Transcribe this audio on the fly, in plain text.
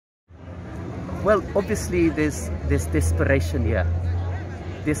Well, obviously there's desperation here.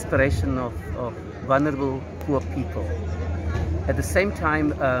 Desperation of vulnerable, poor people. At the same time,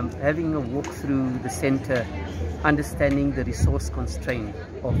 having a walk through the center, understanding the resource constraint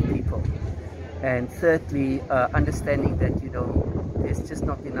of people. And thirdly, understanding that, you know, there's just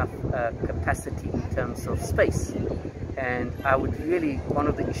not enough capacity in terms of space. And I would really, one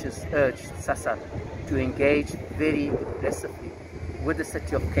of the issues, urge Sassa to engage very aggressively with the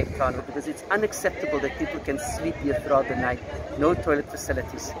city of Cape Town, because it's unacceptable that people can sleep here throughout the night, no toilet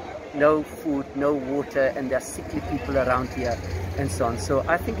facilities, no food, no water, and there are sickly people around here, and so on. So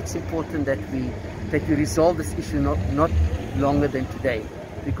I think it's important that we resolve this issue not longer than today,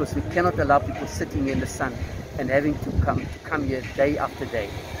 because we cannot allow people sitting in the sun and having to come here day after day.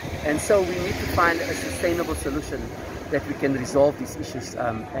 And so we need to find a sustainable solution that we can resolve these issues.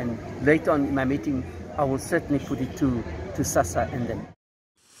 And later on in my meeting, I will certainly put it to Sassa and them.